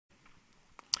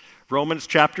Romans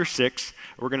chapter 6.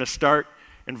 We're going to start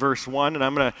in verse 1, and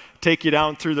I'm going to take you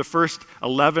down through the first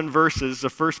 11 verses, the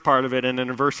first part of it, and then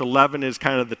in verse 11 is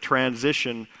kind of the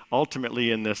transition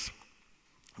ultimately in this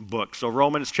book. So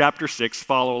Romans chapter 6,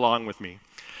 follow along with me.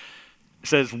 It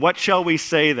says, "What shall we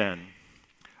say then?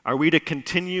 Are we to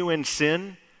continue in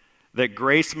sin that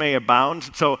grace may abound?"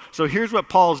 So here's what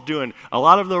Paul's doing. A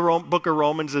lot of the book of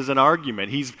Romans is an argument.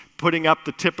 He's putting up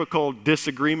the typical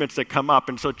disagreements that come up.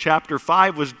 And so chapter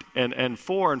 5 was, and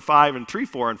 4 and 5 and 3,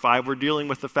 4 and 5 were dealing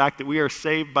with the fact that we are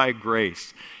saved by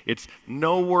grace. It's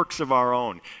no works of our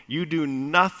own. You do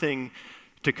nothing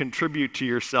to contribute to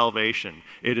your salvation.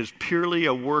 It is purely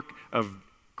a work of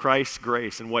Christ's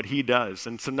grace and what he does.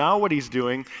 And so now what he's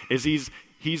doing is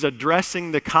he's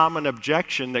addressing the common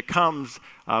objection that comes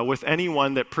with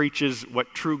anyone that preaches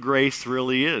what true grace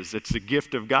really is. It's the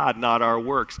gift of God, not our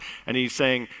works. And he's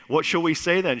saying, what shall we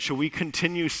say then? Shall we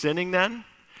continue sinning then?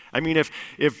 I mean,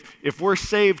 if we're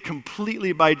saved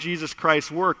completely by Jesus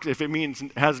Christ's work, if it means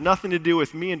it has nothing to do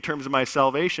with me in terms of my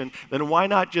salvation, then why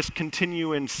not just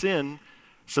continue in sin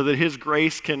so that his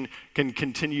grace can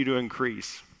continue to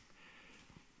increase?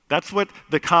 That's what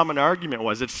the common argument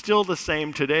was. It's still the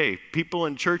same today. People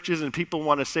in churches and people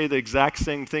want to say the exact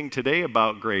same thing today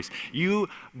about grace. You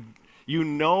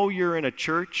know you're in a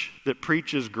church that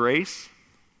preaches grace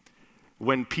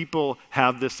when people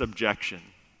have this objection.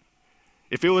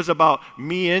 If it was about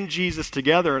me and Jesus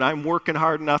together and I'm working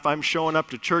hard enough, I'm showing up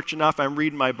to church enough, I'm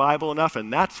reading my Bible enough,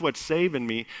 and that's what's saving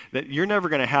me, that you're never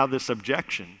going to have this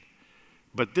objection.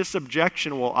 But this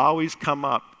objection will always come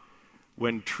up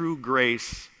when true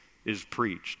grace is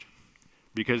preached.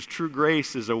 Because true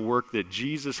grace is a work that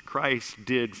Jesus Christ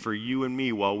did for you and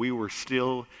me while we were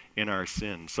still in our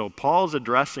sin. So Paul's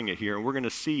addressing it here, and we're going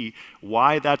to see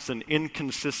why that's an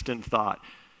inconsistent thought.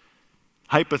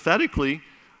 Hypothetically,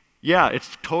 yeah,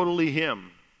 it's totally him.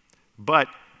 But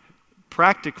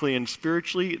practically and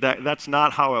spiritually, that's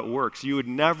not how it works. You would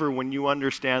never, when you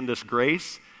understand this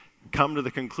grace, come to the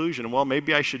conclusion, well,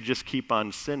 maybe I should just keep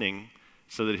on sinning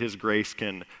so that his grace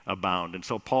can abound. And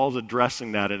so Paul's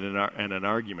addressing that in an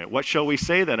argument. What shall we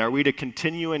say then? Are we to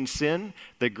continue in sin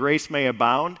that grace may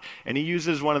abound? And he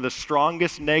uses one of the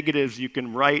strongest negatives you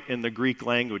can write in the Greek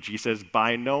language. He says,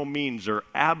 by no means or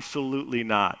absolutely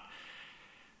not.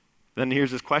 Then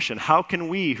here's his question. How can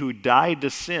we who died to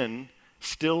sin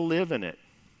still live in it?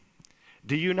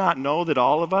 Do you not know that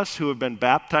all of us who have been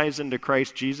baptized into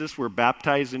Christ Jesus were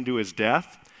baptized into his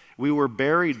death? We were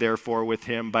buried, therefore, with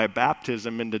him by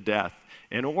baptism into death,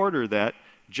 in order that,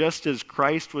 just as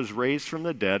Christ was raised from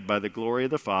the dead by the glory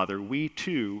of the Father, we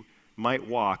too might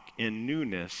walk in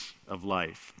newness of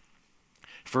life.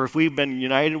 For if we've been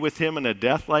united with him in a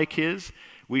death like his,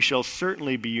 we shall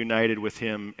certainly be united with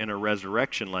him in a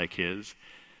resurrection like his.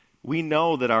 We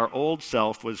know that our old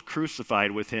self was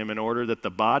crucified with him in order that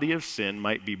the body of sin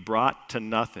might be brought to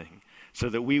nothing, so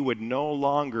that we would no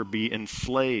longer be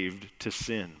enslaved to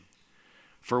sin.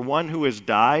 For one who has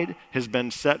died has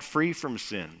been set free from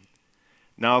sin.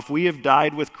 Now, if we have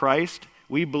died with Christ,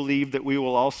 we believe that we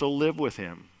will also live with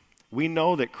him. We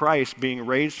know that Christ, being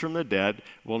raised from the dead,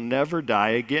 will never die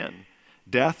again.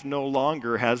 Death no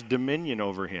longer has dominion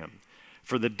over him.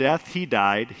 For the death he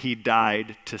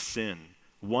died to sin,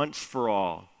 once for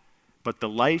all. But the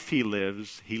life he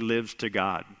lives to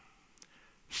God.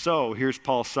 So, here's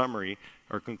Paul's summary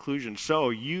or conclusion. So,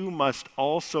 you must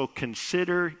also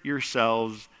consider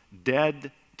yourselves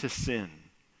dead to sin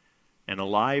and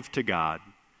alive to God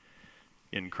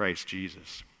in Christ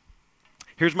Jesus.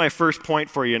 Here's my first point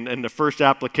for you, and the first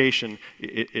application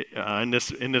in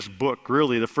this book,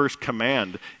 really, the first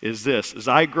command is this, is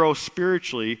I grow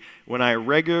spiritually when I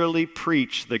regularly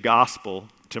preach the gospel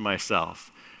to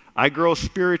myself. I grow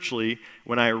spiritually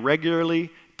when I regularly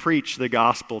preach the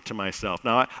gospel to myself.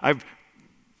 Now, I've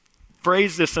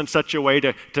phrased this in such a way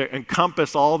to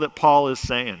encompass all that Paul is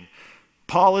saying.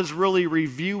 Paul is really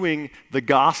reviewing the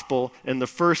gospel in the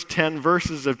first 10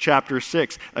 verses of chapter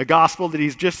 6, a gospel that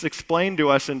he's just explained to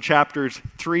us in chapters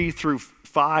 3 through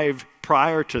 5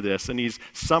 prior to this, and he's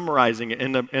summarizing it.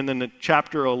 And then in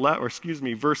chapter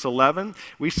 11, verse 11,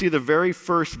 we see the very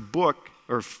first book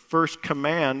or first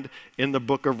command in the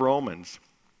book of Romans.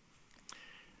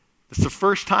 It's the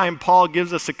first time Paul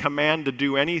gives us a command to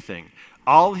do anything.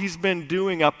 All he's been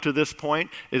doing up to this point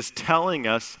is telling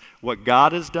us what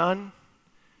God has done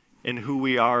and who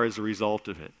we are as a result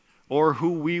of it, or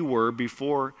who we were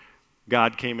before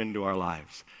God came into our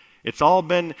lives. It's all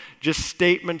been just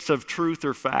statements of truth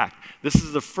or fact. This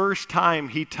is the first time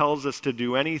he tells us to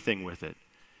do anything with it.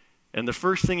 And the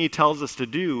first thing he tells us to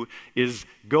do is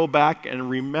go back and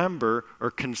remember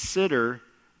or consider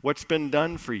what's been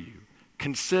done for you.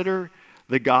 Consider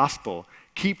the gospel.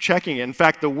 Keep checking it. In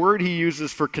fact, the word he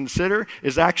uses for consider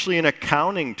is actually an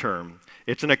accounting term.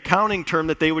 It's an accounting term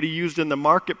that they would have used in the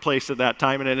marketplace at that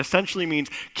time, and it essentially means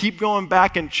keep going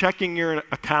back and checking your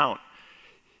account.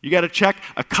 You got to check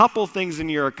a couple things in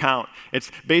your account.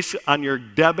 It's based on your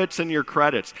debits and your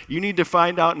credits. You need to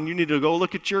find out, and you need to go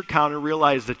look at your account and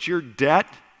realize that your debt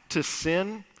to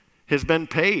sin has been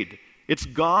paid. It's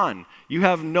gone. You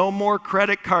have no more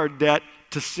credit card debt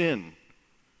to sin.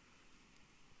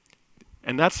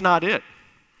 And that's not it.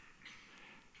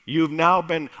 You've now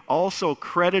been also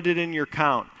credited in your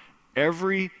account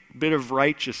every bit of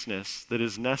righteousness that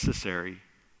is necessary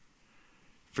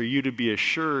for you to be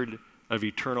assured of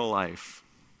eternal life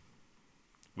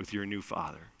with your new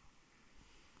Father.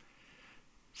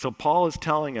 So Paul is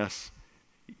telling us,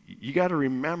 you got to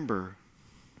remember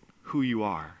who you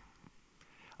are.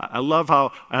 I love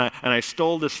how, and I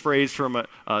stole this phrase from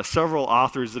several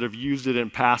authors that have used it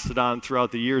and passed it on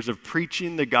throughout the years, of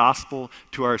preaching the gospel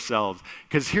to ourselves.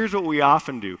 Because here's what we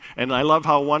often do. And I love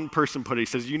how one person put it. He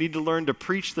says, you need to learn to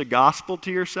preach the gospel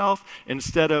to yourself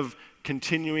instead of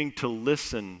continuing to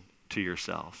listen to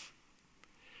yourself.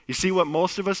 You see, what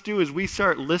most of us do is we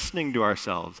start listening to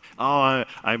ourselves. Oh,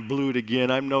 I blew it again.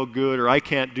 I'm no good, or I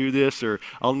can't do this, or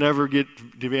I'll never get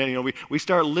to be. You know, we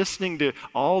start listening to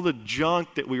all the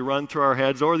junk that we run through our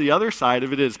heads. Or the other side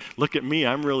of it is, look at me,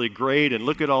 I'm really great, and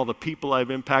look at all the people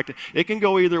I've impacted. It can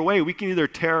go either way. We can either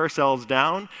tear ourselves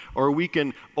down, or we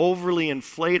can overly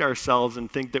inflate ourselves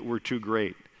and think that we're too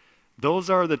great. Those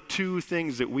are the two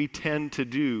things that we tend to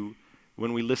do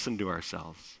when we listen to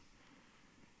ourselves.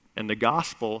 And the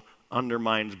gospel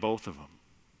undermines both of them.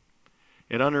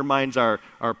 It undermines our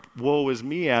woe is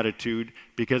me attitude,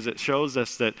 because it shows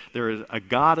us that there is a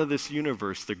God of this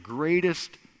universe, the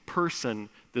greatest person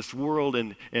this world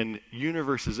and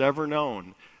universe has ever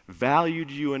known,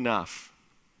 valued you enough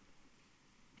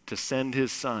to send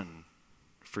his son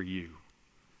for you.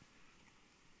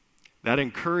 That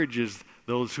encourages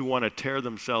those who want to tear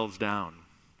themselves down.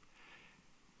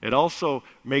 It also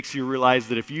makes you realize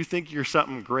that if you think you're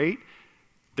something great,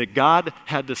 that God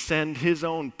had to send his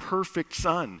own perfect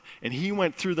son, and he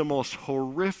went through the most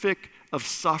horrific of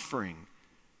suffering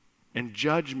and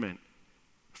judgment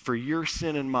for your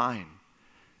sin and mine.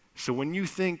 So when you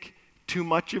think too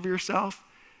much of yourself,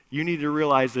 you need to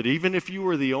realize that even if you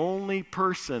were the only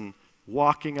person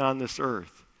walking on this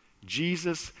earth,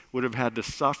 Jesus would have had to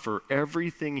suffer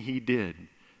everything he did,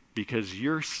 because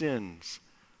your sins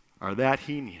are that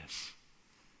heinous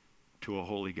to a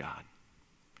holy God.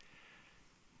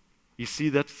 You see,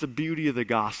 that's the beauty of the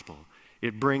gospel.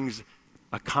 It brings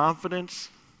a confidence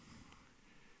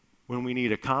when we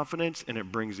need a confidence, and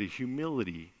it brings a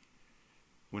humility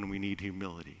when we need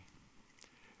humility.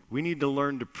 We need to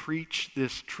learn to preach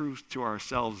this truth to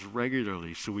ourselves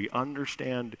regularly so we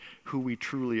understand who we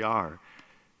truly are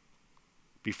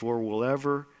before we'll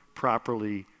ever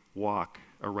properly walk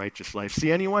a righteous life.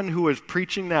 See, anyone who is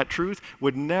preaching that truth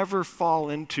would never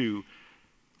fall into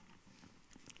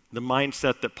the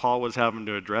mindset that Paul was having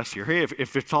to address here. Hey,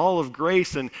 if it's all of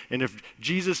grace and if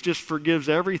Jesus just forgives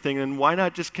everything, then why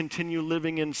not just continue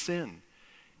living in sin?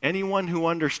 Anyone who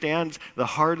understands the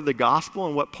heart of the gospel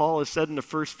and what Paul has said in the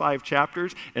first 5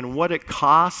 chapters and what it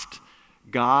cost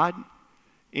God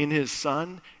in his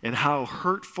son and how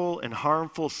hurtful and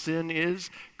harmful sin is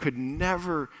could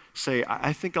never say,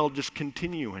 I think I'll just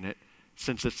continue in it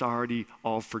since it's already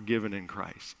all forgiven in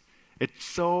Christ. It's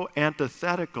so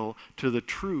antithetical to the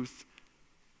truth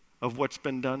of what's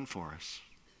been done for us.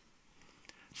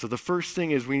 So the first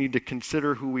thing is we need to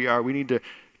consider who we are. We need to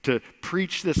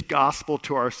preach this gospel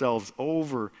to ourselves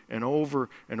over and over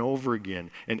and over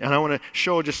again. And I want to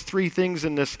show just 3 things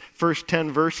in this first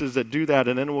 10 verses that do that,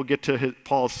 and then we'll get to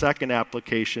Paul's second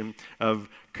application of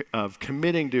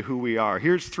committing to who we are.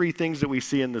 Here's 3 things that we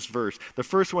see in this verse. The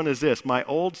first one is this: my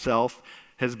old self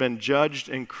has been judged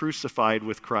and crucified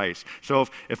with Christ. So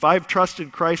if I've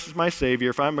trusted Christ as my Savior,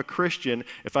 if I'm a Christian,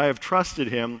 if I have trusted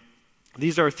him,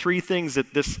 these are 3 things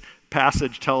that this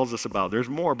passage tells us about. There's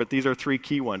more, but these are 3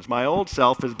 key ones. My old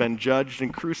self has been judged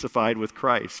and crucified with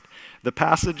Christ. The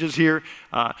passages here,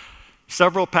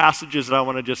 several passages that I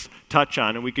want to just touch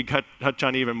on, and we could touch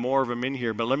on even more of them in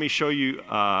here, but let me show you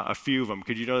a few of them.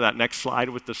 Could you know that next slide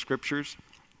with the scriptures?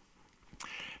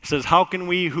 It says, how can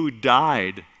we who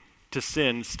died to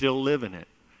sin still live in it?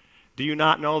 Do you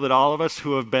not know that all of us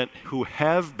who have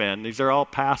been, these are all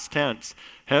past tense,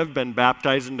 have been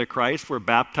baptized into Christ, were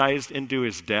baptized into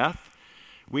his death?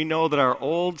 We know that our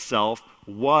old self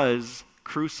was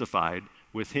crucified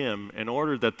with him in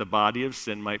order that the body of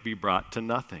sin might be brought to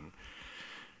nothing.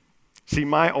 See,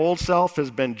 my old self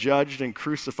has been judged and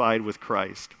crucified with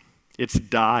Christ. It's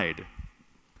died.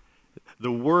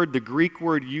 The Greek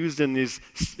word used in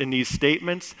these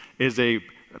statements is a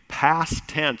past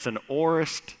tense, an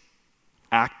aorist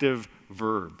active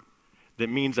verb that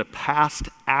means a past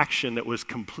action that was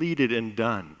completed and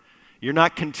done. You're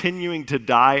not continuing to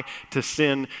die to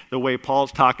sin the way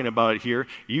Paul's talking about it here.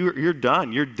 You're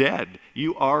done. You're dead.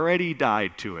 You already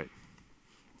died to it.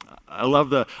 I love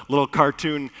the little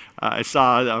cartoon I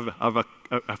saw of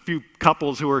a few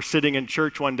couples who were sitting in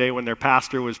church one day when their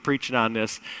pastor was preaching on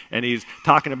this, and he's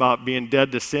talking about being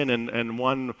dead to sin, and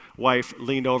one wife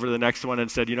leaned over to the next one and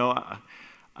said,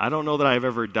 I don't know that I've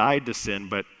ever died to sin,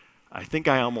 but I think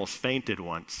I almost fainted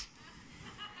once.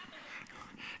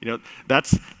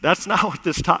 That's not what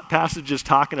this passage is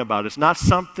talking about. It's not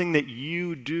something that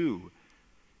you do.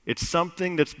 It's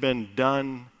something that's been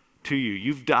done to you.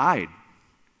 You've died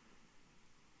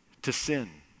to sin.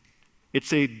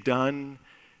 It's a done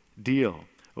deal.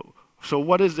 So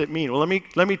what does it mean? Well,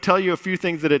 let me tell you a few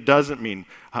things that it doesn't mean.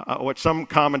 What some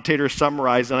commentators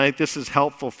summarize, and I think this is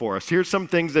helpful for us. Here's some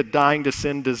things that dying to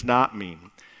sin does not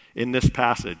mean in this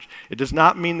passage. It does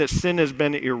not mean that sin has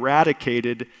been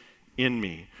eradicated in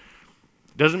me.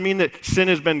 It doesn't mean that sin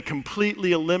has been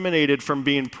completely eliminated from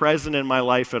being present in my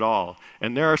life at all.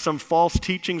 And there are some false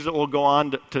teachings that will go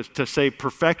on to say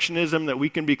perfectionism, that we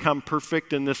can become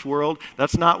perfect in this world.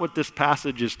 That's not what this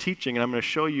passage is teaching, and I'm going to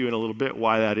show you in a little bit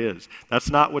why that is. That's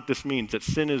not what this means, that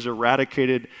sin is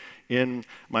eradicated in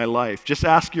my life. Just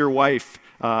ask your wife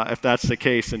if that's the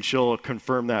case, and she'll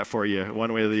confirm that for you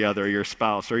one way or the other, your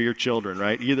spouse or your children,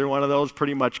 right? Either one of those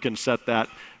pretty much can set that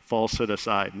falsehood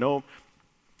aside. No.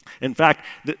 In fact,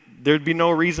 there'd be no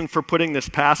reason for putting this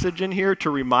passage in here to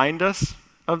remind us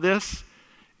of this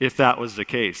if that was the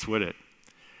case, would it?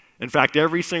 In fact,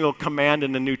 every single command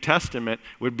in the New Testament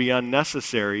would be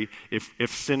unnecessary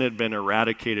if sin had been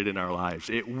eradicated in our lives.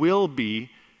 It will be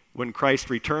when Christ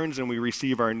returns and we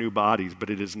receive our new bodies,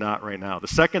 but it is not right now. The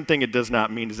second thing it does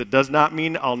not mean is it does not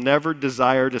mean I'll never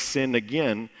desire to sin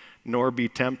again, nor be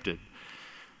tempted.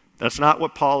 That's not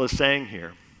what Paul is saying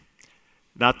here.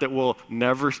 Not that we'll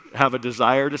never have a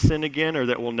desire to sin again or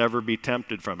that we'll never be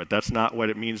tempted from it. That's not what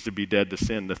it means to be dead to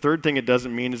sin. The third thing it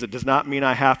doesn't mean is it does not mean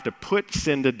I have to put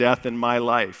sin to death in my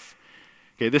life.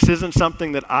 Okay, this isn't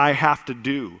something that I have to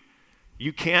do.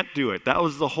 You can't do it. That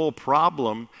was the whole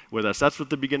problem with us. That's what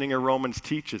the beginning of Romans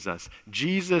teaches us.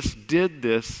 Jesus did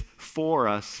this for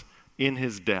us in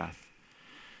his death.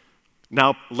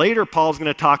 Now, later, Paul's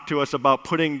going to talk to us about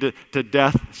putting to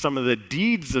death some of the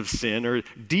deeds of sin or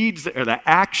the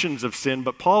actions of sin,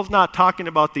 but Paul's not talking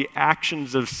about the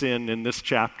actions of sin in this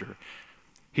chapter.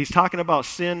 He's talking about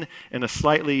sin in a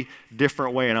slightly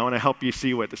different way, and I want to help you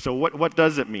see what. So what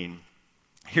does it mean?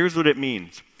 Here's what it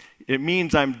means. It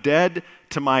means I'm dead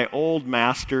to my old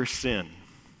master, sin.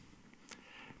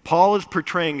 Paul is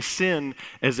portraying sin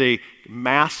as a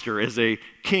master, as a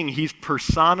king. He's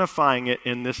personifying it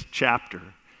in this chapter.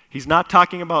 He's not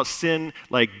talking about sin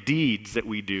like deeds that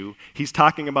we do. He's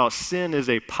talking about sin as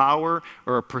a power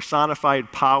or a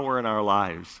personified power in our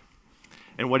lives.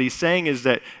 And what he's saying is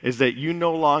that you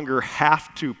no longer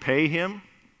have to pay him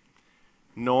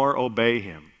nor obey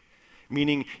him.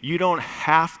 Meaning you don't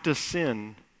have to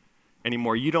sin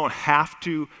anymore. You don't have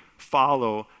to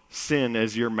follow sin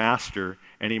as your master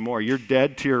anymore. You're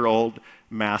dead to your old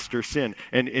master, sin.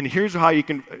 And here's how you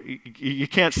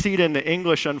can't see it in the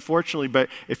English, unfortunately, but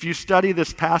if you study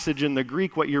this passage in the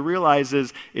Greek, what you realize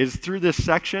is through this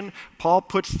section, Paul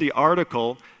puts the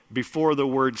article before the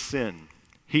word sin.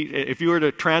 If you were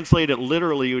to translate it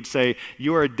literally, you would say,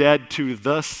 you are dead to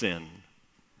the sin.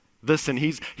 Listen,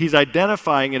 he's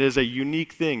identifying it as a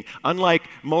unique thing. Unlike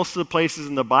most of the places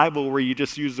in the Bible where you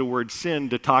just use the word sin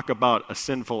to talk about a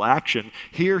sinful action,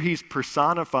 here he's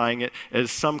personifying it as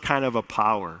some kind of a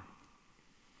power,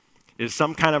 as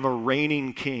some kind of a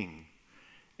reigning king.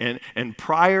 And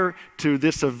prior to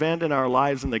this event in our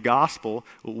lives in the gospel,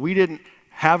 we didn't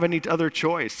have any other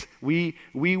choice. We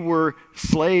were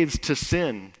slaves to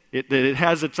sin. It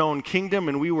has its own kingdom,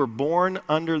 and we were born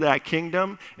under that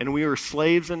kingdom, and we were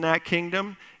slaves in that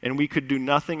kingdom, and we could do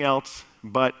nothing else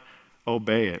but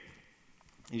obey it.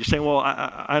 You're saying, well,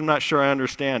 I'm not sure I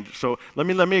understand. So let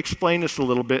me explain this a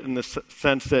little bit in the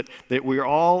sense that we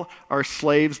all are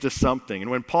slaves to something.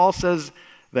 And when Paul says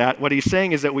that, what he's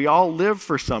saying is that we all live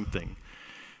for something.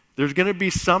 There's going to be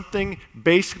something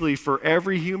basically for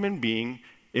every human being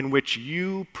in which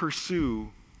you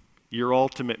pursue your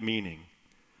ultimate meaning.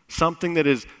 Something that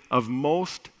is of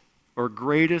most or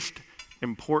greatest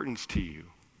importance to you.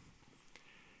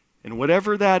 And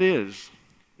whatever that is,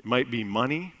 it might be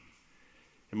money,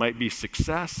 It might be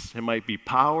success. It might be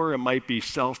power. It might be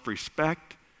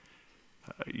self-respect.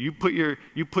 You put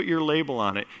your label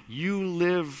on it. You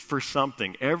live for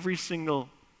something. Every single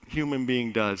human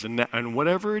being does. And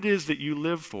whatever it is that you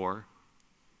live for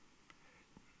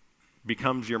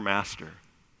becomes your master.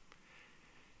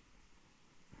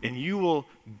 And you will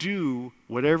do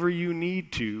whatever you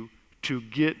need to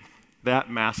get that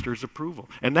master's approval.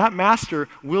 And that master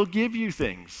will give you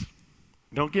things.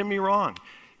 Don't get me wrong.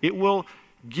 It will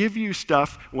give you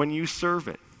stuff when you serve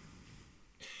it.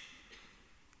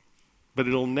 But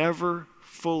it'll never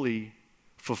fully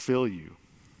fulfill you.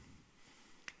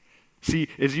 See,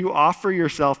 as you offer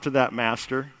yourself to that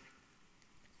master,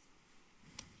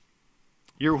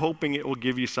 you're hoping it will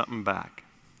give you something back.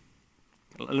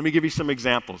 Let me give you some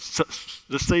examples. So,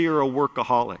 let's say you're a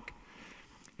workaholic.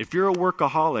 If you're a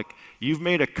workaholic, you've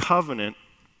made a covenant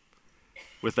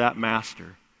with that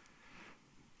master.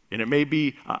 And it may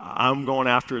be, I'm going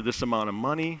after this amount of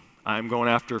money. I'm going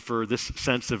after for this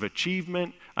sense of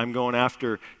achievement. I'm going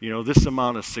after, this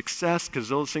amount of success because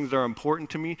those things are important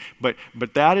to me. But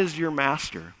that is your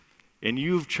master. And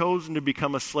you've chosen to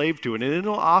become a slave to it. And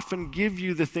it'll often give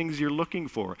you the things you're looking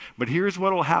for. But here's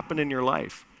what will happen in your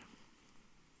life.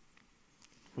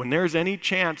 When there's any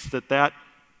chance that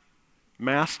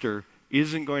master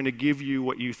isn't going to give you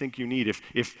what you think you need,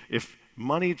 if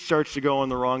money starts to go in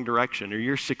the wrong direction, or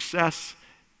your success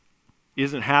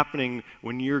isn't happening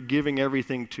when you're giving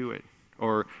everything to it,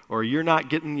 or you're not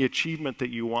getting the achievement that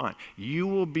you want, you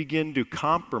will begin to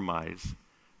compromise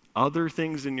other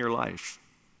things in your life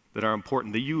that are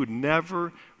important that you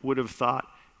would have thought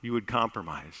you would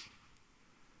compromise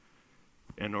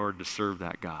in order to serve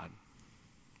that God.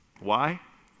 Why?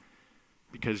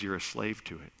 Because you're a slave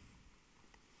to it.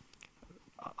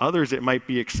 Others, it might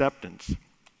be acceptance.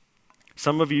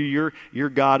 Some of you, your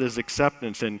God is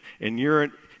acceptance, and you're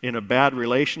in a bad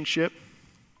relationship,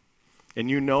 and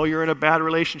you know you're in a bad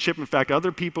relationship. In fact,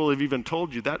 other people have even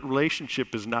told you that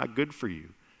relationship is not good for you.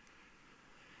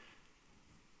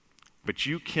 But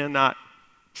you cannot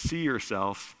see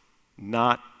yourself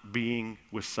not being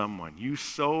with someone. You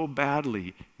so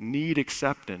badly need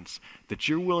acceptance that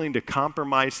you're willing to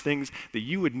compromise things that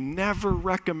you would never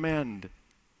recommend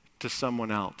to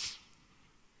someone else.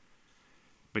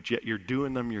 But yet you're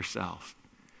doing them yourself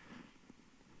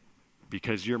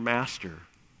because your master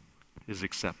is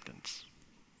acceptance.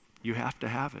 You have to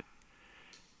have it.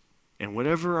 And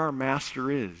whatever our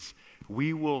master is,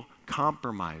 we will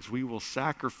compromise, we will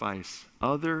sacrifice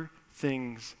other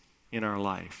things in our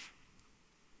life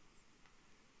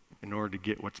in order to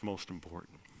get what's most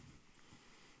important.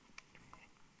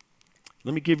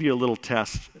 Let me give you a little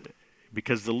test,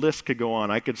 because the list could go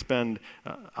on. I could spend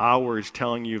hours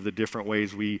telling you of the different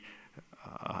ways we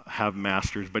have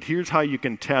masters, but here's how you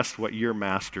can test what your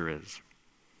master is.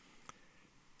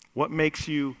 What makes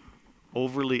you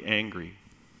overly angry,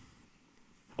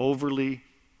 overly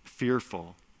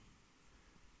fearful,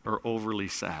 or overly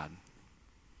sad?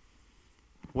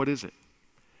 What is it?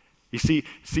 You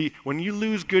see, when you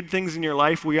lose good things in your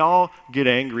life, we all get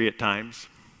angry at times.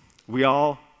 We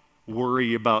all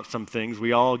worry about some things.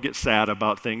 We all get sad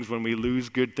about things when we lose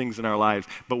good things in our lives.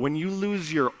 But when you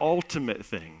lose your ultimate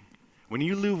thing, when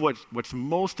you lose what's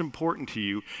most important to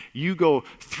you, you go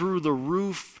through the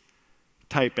roof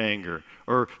type anger,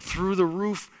 or through the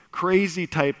roof crazy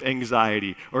type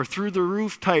anxiety, or through the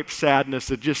roof type sadness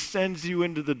that just sends you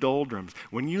into the doldrums.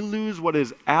 When you lose what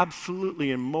is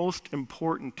absolutely and most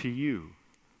important to you,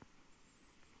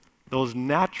 those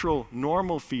natural,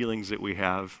 normal feelings that we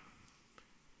have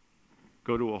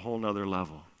go to a whole nother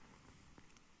level.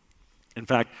 In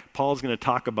fact, Paul's going to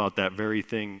talk about that very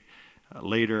thing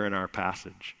later in our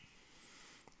passage.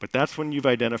 But that's when you've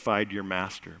identified your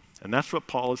master. And that's what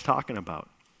Paul is talking about.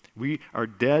 We are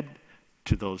dead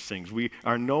to those things. We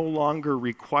are no longer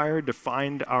required to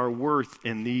find our worth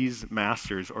in these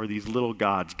masters or these little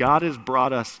gods. God has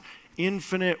brought us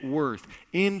infinite worth,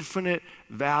 infinite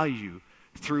value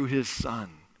through his Son.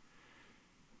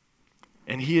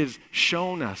 And he has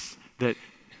shown us that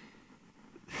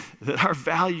our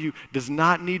value does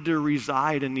not need to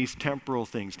reside in these temporal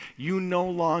things. You no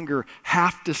longer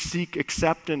have to seek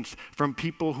acceptance from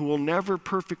people who will never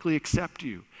perfectly accept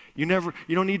you. You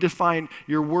don't need to find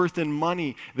your worth in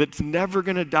money that's never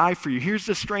going to die for you. Here's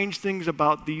the strange things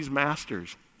about these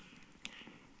masters,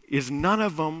 is none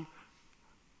of them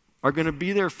are going to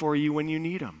be there for you when you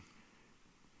need them.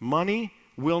 Money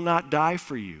will not die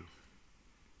for you.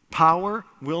 Power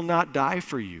will not die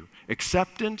for you.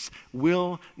 Acceptance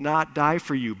will not die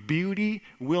for you. Beauty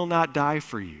will not die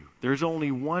for you. There's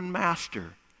only one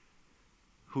master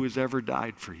who has ever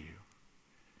died for you.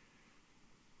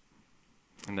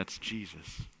 and that's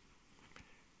Jesus.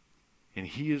 And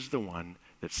he is the one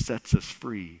that sets us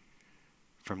free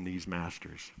from these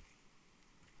masters.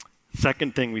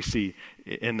 Second thing we see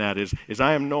in that is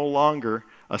I am no longer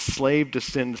a slave to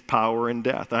sin's power and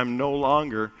death. I'm no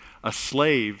longer a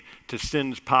slave to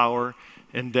sin's power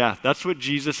and death. That's what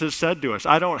Jesus has said to us.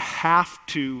 I don't have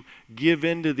to give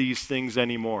in to these things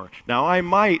anymore. Now I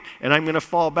might, and I'm going to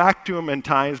fall back to them in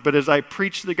times, but as I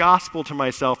preach the gospel to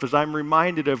myself, as I'm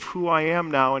reminded of who I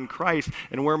am now in Christ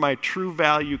and where my true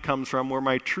value comes from, where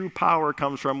my true power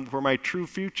comes from, where my true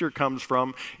future comes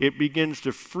from, it begins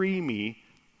to free me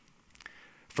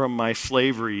from my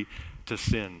slavery to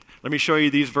sin. Let me show you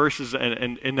these verses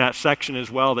and in that section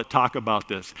as well that talk about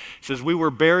this. It says, we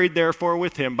were buried therefore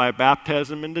with him by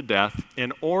baptism into death,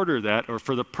 in order that, or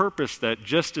for the purpose that,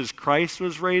 just as Christ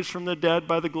was raised from the dead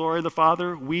by the glory of the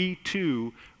Father, we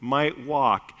too might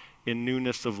walk in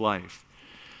newness of life.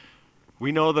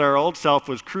 We know that our old self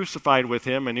was crucified with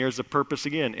him, and here's the purpose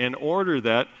again, in order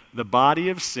that the body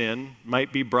of sin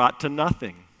might be brought to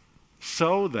nothing,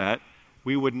 so that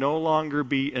we would no longer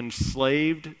be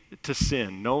enslaved to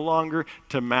sin, no longer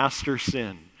to master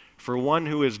sin. For one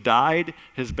who has died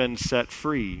has been set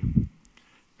free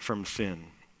from sin.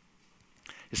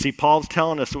 You see, Paul's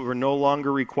telling us that we're no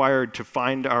longer required to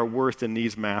find our worth in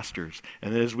these masters.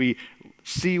 And as we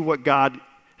see what God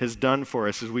has done for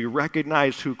us, as we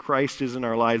recognize who Christ is in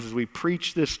our lives, as we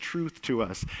preach this truth to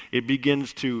us, it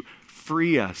begins to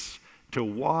free us to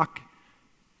walk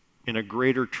in a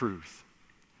greater truth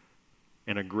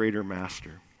and a greater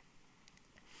master.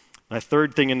 My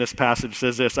third thing in this passage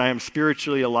says this: I am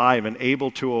spiritually alive and able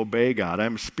to obey God. I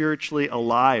am spiritually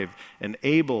alive and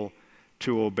able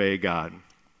to obey God.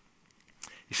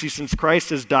 You see, since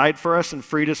Christ has died for us and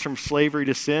freed us from slavery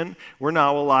to sin, we're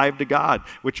now alive to God,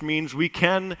 which means we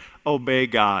can obey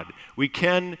God. We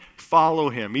can follow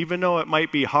him. Even though it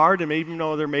might be hard, and even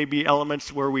though there may be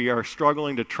elements where we are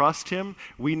struggling to trust him,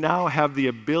 we now have the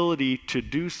ability to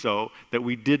do so that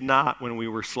we did not when we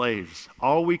were slaves.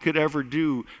 All we could ever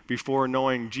do before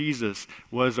knowing Jesus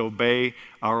was obey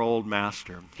our old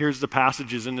master. Here's the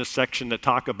passages in this section that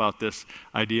talk about this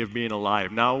idea of being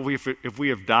alive. Now, if we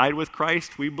have died with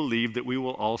Christ, we believe that we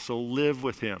will also live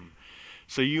with him.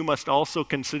 So you must also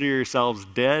consider yourselves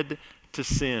dead to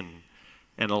sin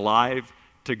and alive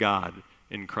to God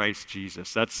in Christ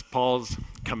Jesus. That's Paul's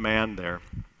command there,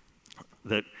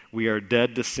 that we are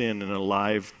dead to sin and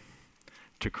alive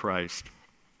to Christ.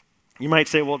 You might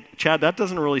say, well, Chad, that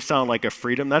doesn't really sound like a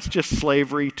freedom. That's just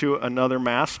slavery to another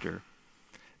master.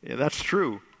 Yeah, that's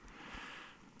true.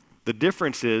 The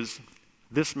difference is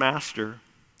this master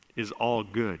is all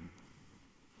good.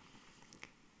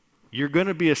 You're going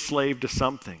to be a slave to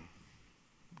something.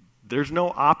 There's no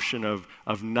option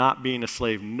of not being a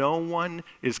slave. No one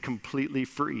is completely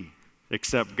free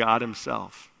except God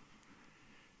himself.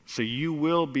 So you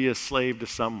will be a slave to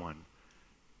someone.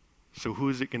 So who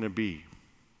is it going to be?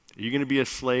 Are you going to be a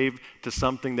slave to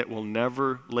something that will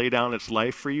never lay down its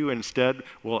life for you? Instead,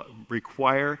 will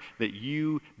require that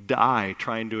you die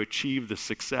trying to achieve the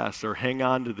success or hang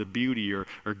on to the beauty or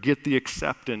get the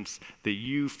acceptance that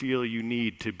you feel you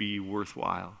need to be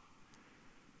worthwhile?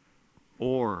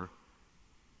 Or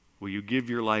will you give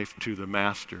your life to the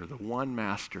master, the one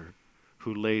master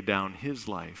who laid down his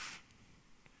life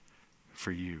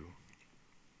for you?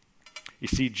 You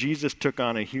see, Jesus took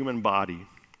on a human body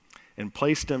and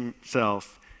placed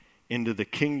himself into the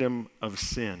kingdom of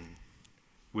sin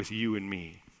with you and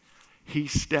me. He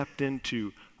stepped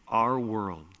into our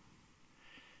world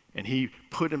and he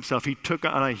took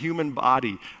on a human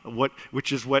body,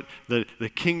 which is what the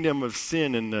kingdom of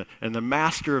sin and the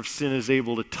master of sin is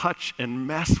able to touch and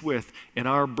mess with in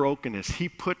our brokenness. He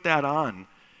put that on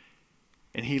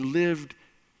and he lived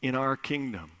in our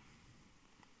kingdom.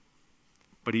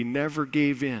 But he never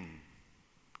gave in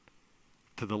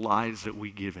to the lies that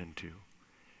we give into.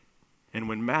 And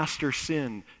when Master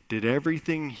Sin did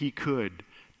everything he could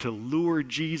to lure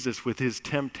Jesus with his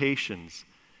temptations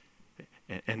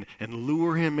and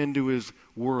lure him into his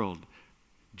world,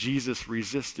 Jesus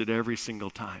resisted every single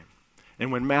time.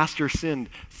 And when Master Sin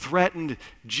threatened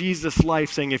Jesus'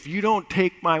 life, saying, if you don't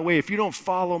take my way, if you don't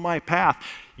follow my path,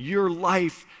 your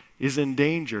life is in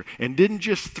danger, and didn't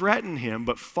just threaten him,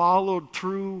 but followed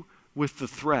through with the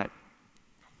threat,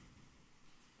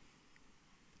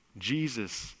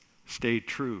 Jesus stayed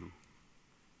true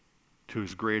to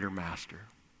his greater master.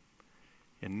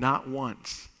 And not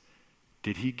once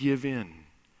did he give in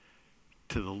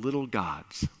to the little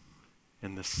gods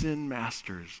and the sin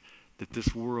masters that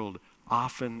this world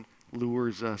often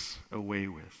lures us away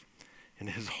with. In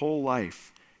his whole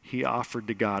life, he offered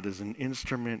to God as an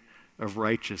instrument of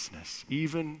righteousness,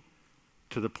 even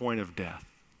to the point of death.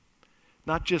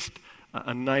 Not just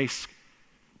a nice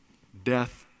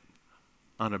death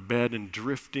on a bed and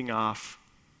drifting off,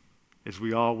 as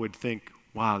we all would think,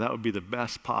 wow, that would be the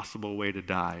best possible way to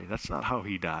die. That's not how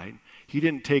he died. He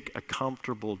didn't take a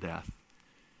comfortable death.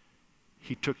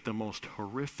 He took the most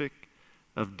horrific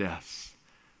of deaths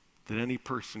that any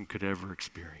person could ever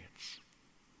experience,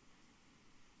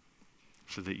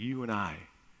 so that you and I,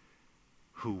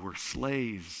 who were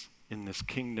slaves in this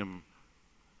kingdom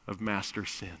of master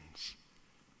sins,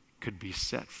 could be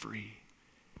set free.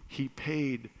 He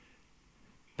paid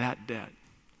that debt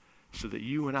so that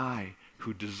you and I,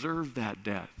 who deserved that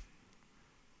death,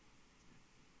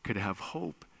 could have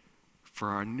hope for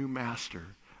our new master,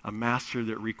 a master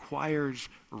that requires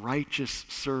righteous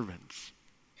servants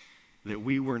that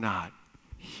we were not.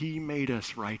 He made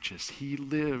us righteous. He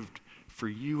lived for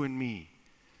you and me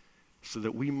so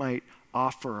that we might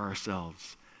offer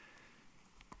ourselves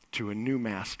to a new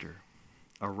master,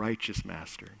 a righteous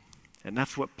master. And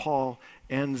that's what Paul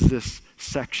ends this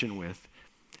section with.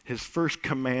 His first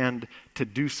command to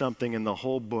do something in the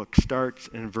whole book starts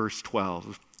in verse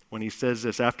 12 when he says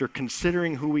this. After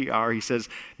considering who we are, he says,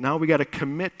 now we got to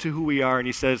commit to who we are. And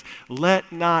he says,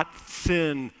 let not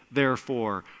sin,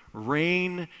 therefore,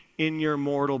 reign in your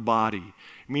mortal body.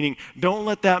 Meaning, don't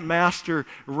let that master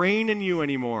reign in you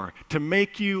anymore to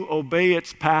make you obey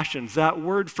its passions. That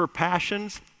word for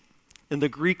passions in the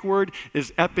Greek word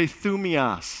is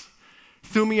epithumios.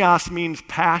 Thumios means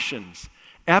passions.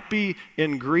 Epi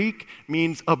in Greek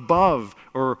means above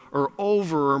or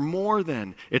over or more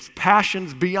than. It's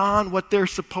passions beyond what they're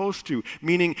supposed to.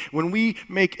 Meaning when we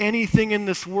make anything in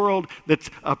this world that's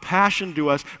a passion to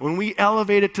us, when we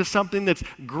elevate it to something that's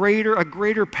greater, a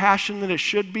greater passion than it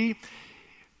should be,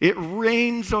 it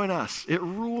reigns on us. It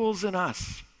rules in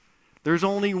us. There's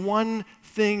only one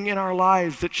thing in our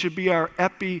lives that should be our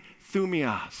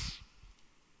epithumios,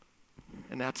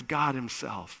 and that's God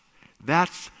himself.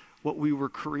 That's what we were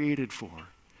created for.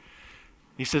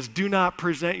 He says, do not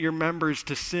present your members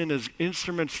to sin as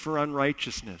instruments for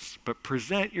unrighteousness, but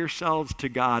present yourselves to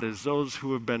God as those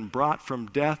who have been brought from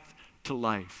death to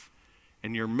life,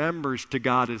 and your members to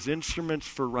God as instruments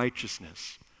for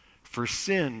righteousness. For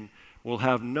sin will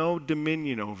have no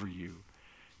dominion over you,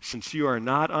 since you are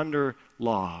not under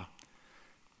law,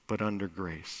 but under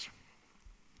grace.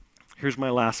 Here's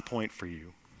my last point for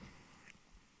you.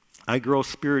 I grow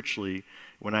spiritually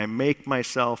when I make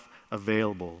myself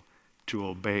available to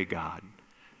obey God.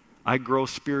 I grow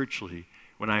spiritually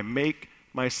when I make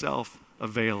myself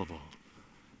available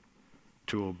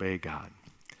to obey God.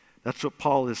 That's what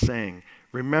Paul is saying.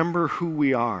 Remember who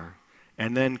we are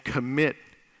and then commit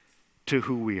to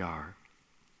who we are.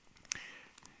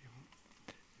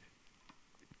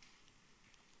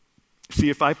 See,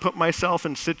 if I put myself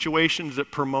in situations that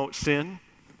promote sin,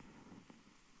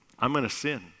 I'm going to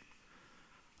sin.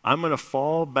 I'm going to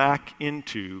fall back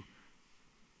into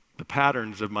the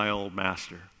patterns of my old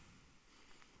master,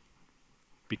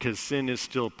 because sin is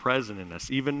still present in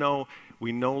us. Even though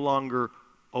we no longer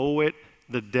owe it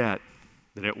the debt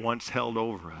that it once held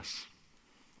over us,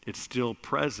 it's still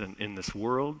present in this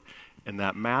world, and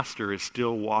that master is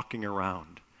still walking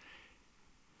around.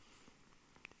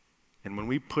 And when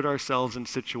we put ourselves in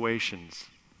situations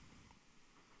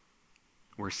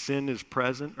where sin is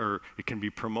present or it can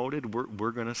be promoted,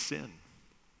 we're going to sin.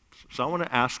 So I want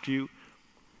to ask you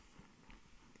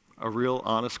a real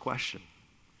honest question.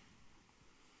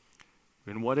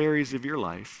 In what areas of your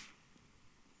life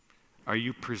are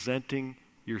you presenting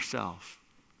yourself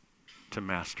to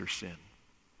master sin?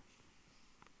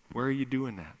 Where are you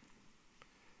doing that?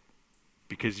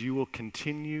 Because you will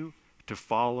continue to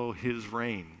follow his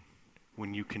reign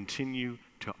when you continue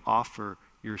to offer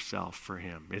yourself for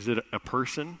him. Is it a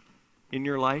person in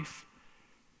your life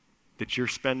that you're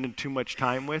spending too much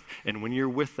time with? And when you're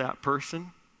with that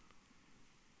person,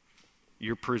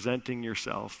 you're presenting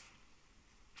yourself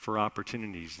for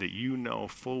opportunities that you know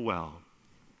full well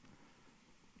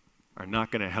are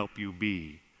not going to help you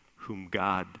be whom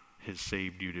God has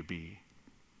saved you to be.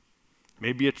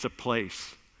 Maybe it's a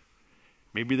place.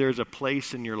 Maybe there's a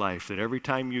place in your life that every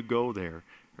time you go there,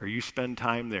 or you spend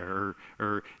time there,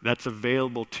 or that's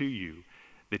available to you,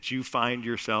 that you find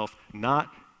yourself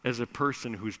not as a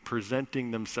person who's presenting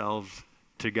themselves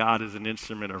to God as an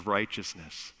instrument of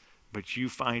righteousness, but you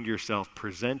find yourself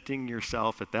presenting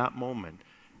yourself at that moment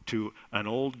to an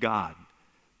old God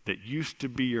that used to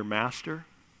be your master,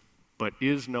 but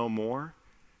is no more,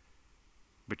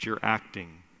 but you're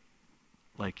acting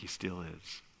like he still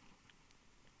is.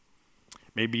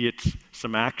 Maybe it's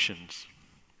some actions,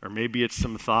 or maybe it's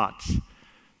some thoughts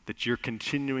that you're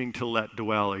continuing to let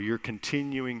dwell, or you're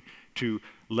continuing to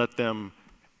let them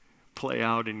play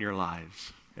out in your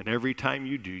lives. And every time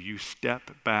you do, you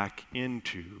step back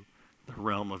into the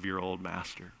realm of your old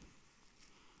master.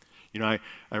 You know,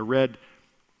 I read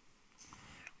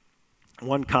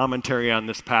one commentary on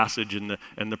this passage,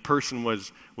 and the person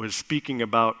was speaking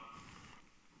about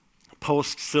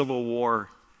post-Civil War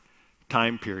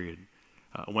time period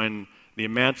when the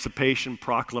Emancipation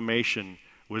Proclamation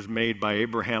was made by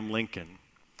Abraham Lincoln,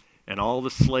 and all the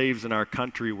slaves in our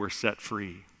country were set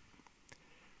free.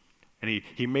 And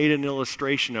he made an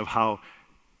illustration of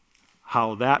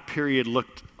how that period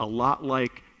looked a lot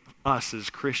like us as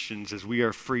Christians as we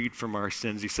are freed from our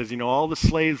sins. He says, all the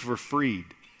slaves were freed,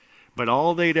 but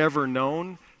all they'd ever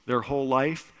known their whole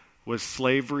life was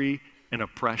slavery and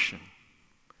oppression.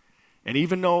 And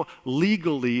even though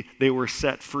legally they were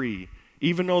set free,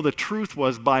 even though the truth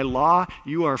was by law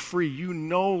you are free, you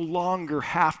no longer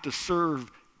have to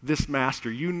serve this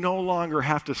master. You no longer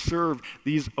have to serve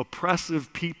these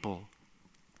oppressive people.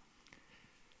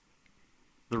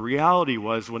 The reality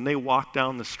was when they walked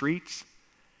down the streets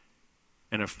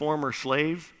and a former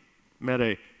slave met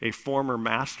a former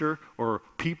master or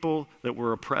people that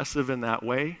were oppressive in that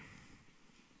way,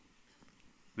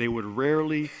 they would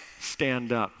rarely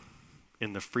stand up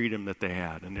in the freedom that they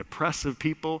had. And oppressive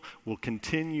people will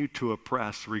continue to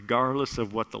oppress regardless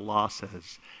of what the law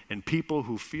says. And people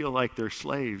who feel like they're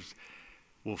slaves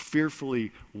will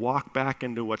fearfully walk back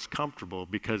into what's comfortable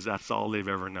because that's all they've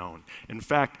ever known. In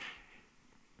fact,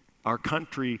 our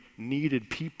country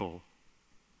needed people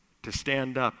to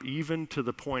stand up even to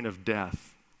the point of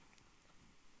death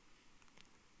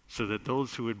so that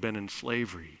those who had been in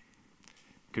slavery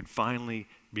could finally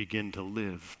begin to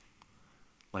live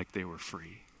like they were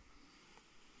free.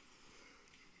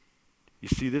 You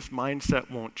see, this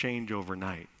mindset won't change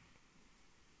overnight,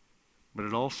 but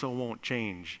it also won't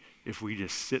change if we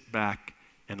just sit back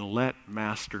and let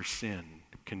Master Sin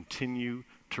continue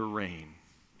to reign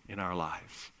in our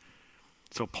lives.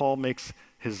 So Paul makes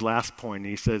his last point.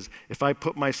 He says, if I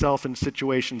put myself in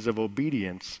situations of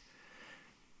obedience,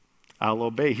 I'll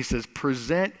obey. He says,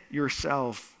 present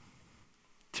yourself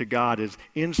to God as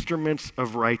instruments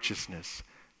of righteousness.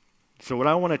 So what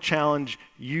I want to challenge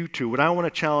you to, what I want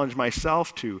to challenge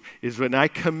myself to, is when I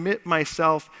commit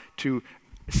myself to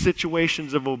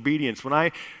situations of obedience, when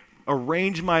I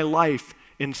arrange my life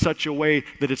in such a way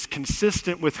that it's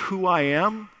consistent with who I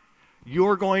am,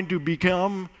 you're going to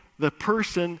become the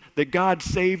person that God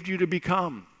saved you to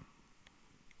become.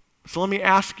 So let me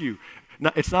ask you,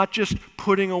 it's not just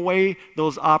putting away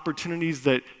those opportunities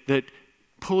that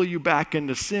pull you back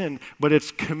into sin, but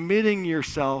it's committing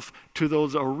yourself to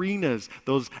those arenas,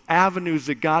 those avenues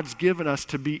that God's given us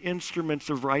to be instruments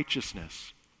of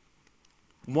righteousness.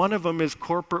 One of them is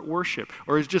corporate worship,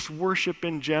 or is just worship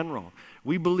in general.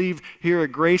 We believe here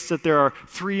at Grace that there are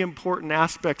three important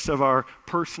aspects of our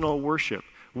personal worship.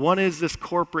 One is this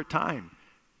corporate time.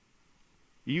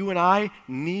 You and I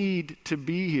need to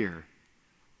be here.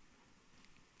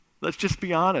 Let's just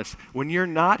be honest. When you're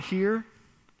not here,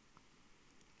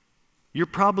 you're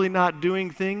probably not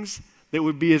doing things that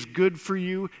would be as good for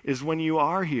you as when you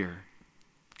are here.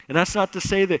 And that's not to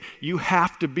say that you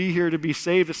have to be here to be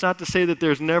saved. It's not to say that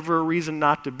there's never a reason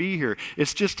not to be here.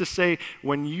 It's just to say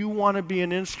when you want to be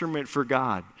an instrument for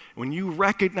God, when you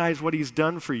recognize what He's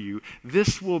done for you,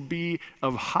 this will be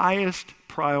of highest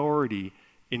priority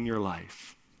in your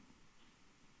life.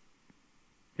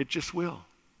 It just will.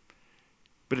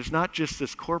 But it's not just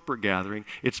this corporate gathering,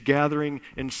 it's gathering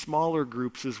in smaller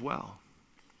groups as well.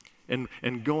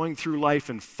 And going through life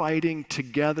and fighting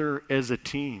together as a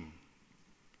team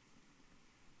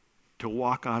to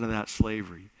walk out of that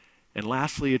slavery. And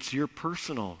lastly, it's your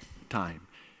personal time.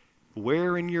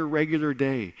 Where in your regular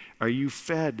day are you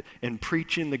fed and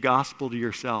preaching the gospel to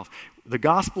yourself? The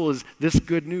gospel is this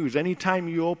good news. Anytime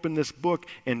you open this book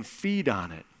and feed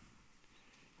on it,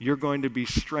 you're going to be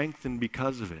strengthened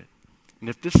because of it. And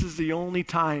if this is the only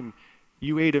time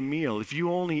you ate a meal, if you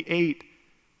only ate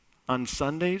on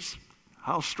Sundays,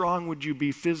 how strong would you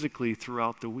be physically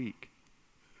throughout the week?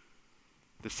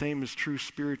 The same is true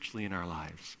spiritually in our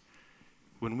lives.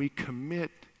 When we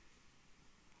commit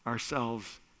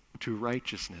ourselves to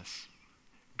righteousness,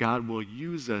 God will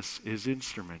use us as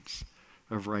instruments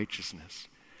of righteousness.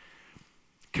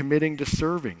 Committing to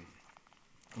serving,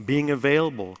 being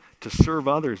available to serve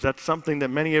others. That's something that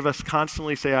many of us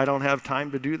constantly say, I don't have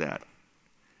time to do that.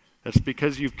 That's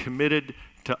because you've committed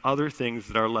to other things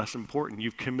that are less important.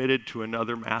 You've committed to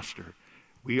another master.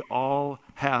 We all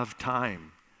have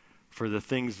time for the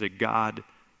things that God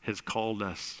has called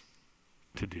us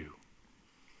to do.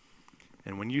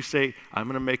 And when you say, I'm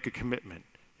going to make a commitment,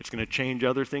 it's going to change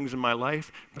other things in my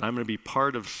life, but I'm going to be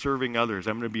part of serving others.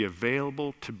 I'm going to be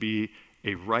available to be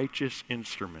a righteous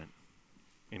instrument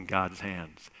in God's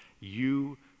hands.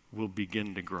 You will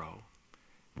begin to grow.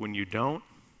 When you don't,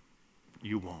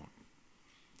 you won't.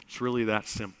 It's really that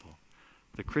simple.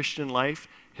 The Christian life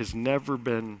has never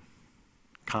been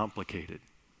complicated.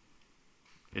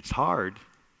 It's hard,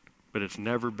 but it's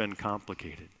never been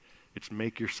complicated. It's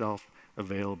make yourself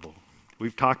available.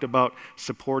 We've talked about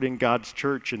supporting God's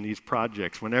church in these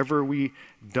projects. Whenever we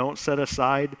don't set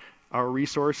aside our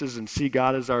resources and see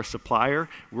God as our supplier,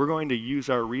 we're going to use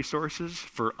our resources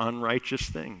for unrighteous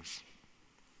things,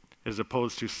 as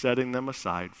opposed to setting them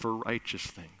aside for righteous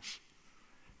things.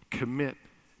 Commit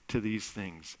to these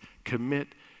things. Commit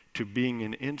to being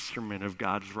an instrument of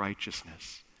God's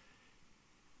righteousness.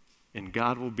 And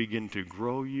God will begin to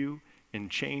grow you and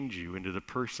change you into the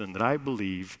person that I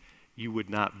believe you would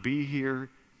not be here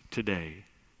today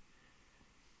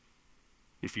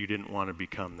if you didn't want to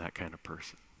become that kind of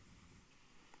person.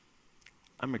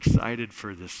 I'm excited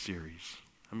for this series.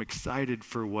 I'm excited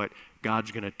for what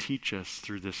God's going to teach us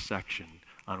through this section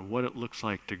on what it looks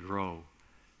like to grow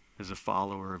as a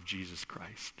follower of Jesus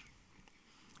Christ.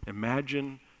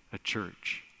 Imagine a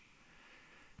church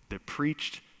that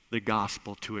preached the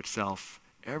gospel to itself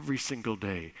every single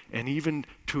day, and even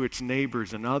to its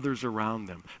neighbors and others around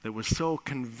them, that was so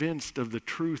convinced of the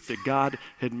truth that God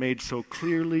had made so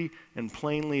clearly and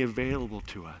plainly available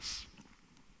to us,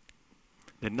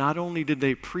 that not only did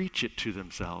they preach it to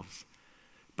themselves,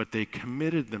 but they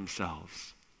committed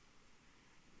themselves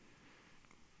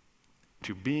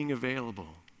to being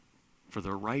available for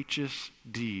the righteous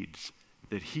deeds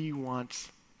that He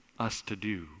wants us to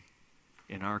do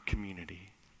in our community.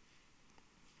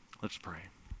 Let's pray.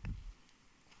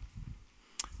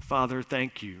 Father,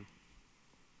 thank you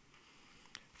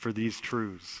for these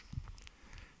truths.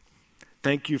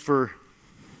 Thank you for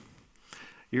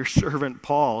your servant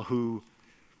Paul, who,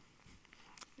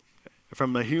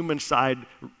 from the human side,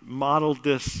 modeled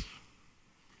this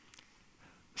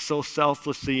so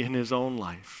selflessly in his own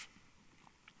life.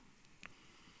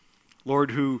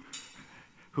 Lord, who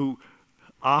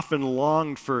often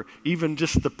longed for even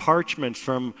just the parchments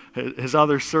from his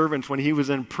other servants when he was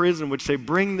in prison, would say,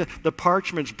 bring the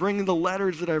parchments, bring the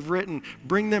letters that I've written,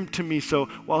 bring them to me. So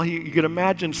while you could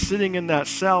imagine sitting in that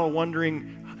cell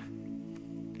wondering,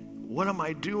 what am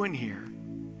I doing here?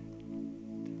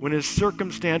 When his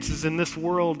circumstances in this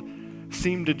world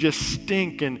seemed to just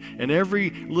stink, and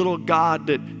every little God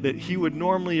that he would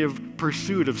normally have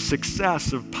pursued of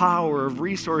success, of power, of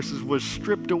resources was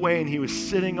stripped away, and he was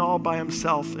sitting all by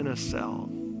himself in a cell.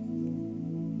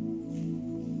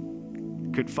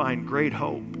 Could find great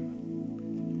hope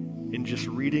in just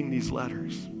reading these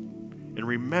letters and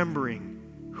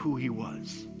remembering who he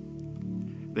was.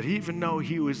 That even though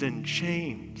he was in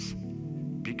chains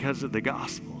because of the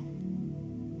gospel,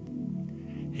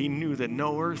 he knew that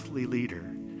no earthly leader,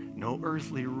 no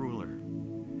earthly ruler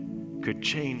could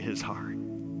chain his heart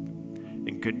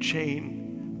and could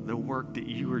chain the work that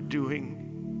you are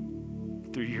doing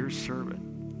through your servant.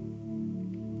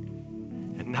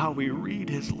 And now we read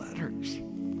his letters.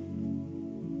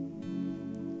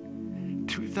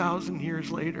 2,000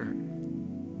 years later,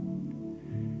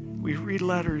 we read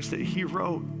letters that he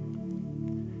wrote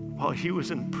while he was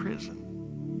in prison.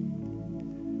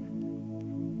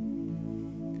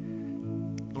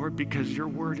 Lord, because your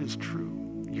word is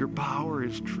true, your power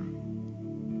is true.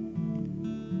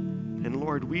 And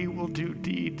Lord, we will do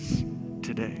deeds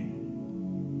today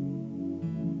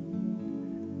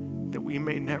that we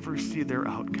may never see their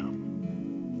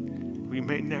outcome. We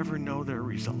may never know their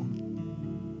result.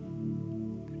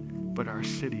 But our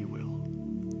city will.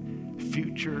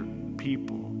 Future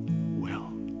people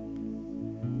will.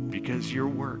 Because your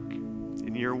work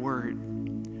and your word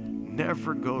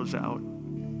never goes out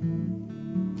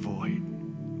void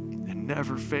and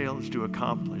never fails to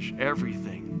accomplish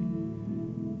everything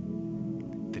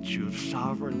that you have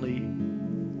sovereignly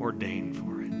ordained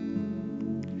for it.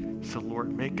 So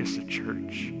Lord, make us a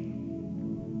church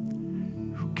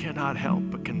who cannot help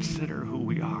but consider who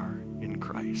we are in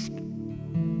Christ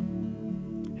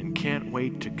and can't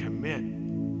wait to commit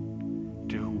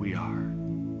to who we are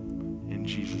in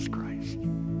Jesus Christ.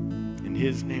 In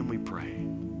his name we pray.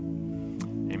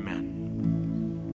 Amen.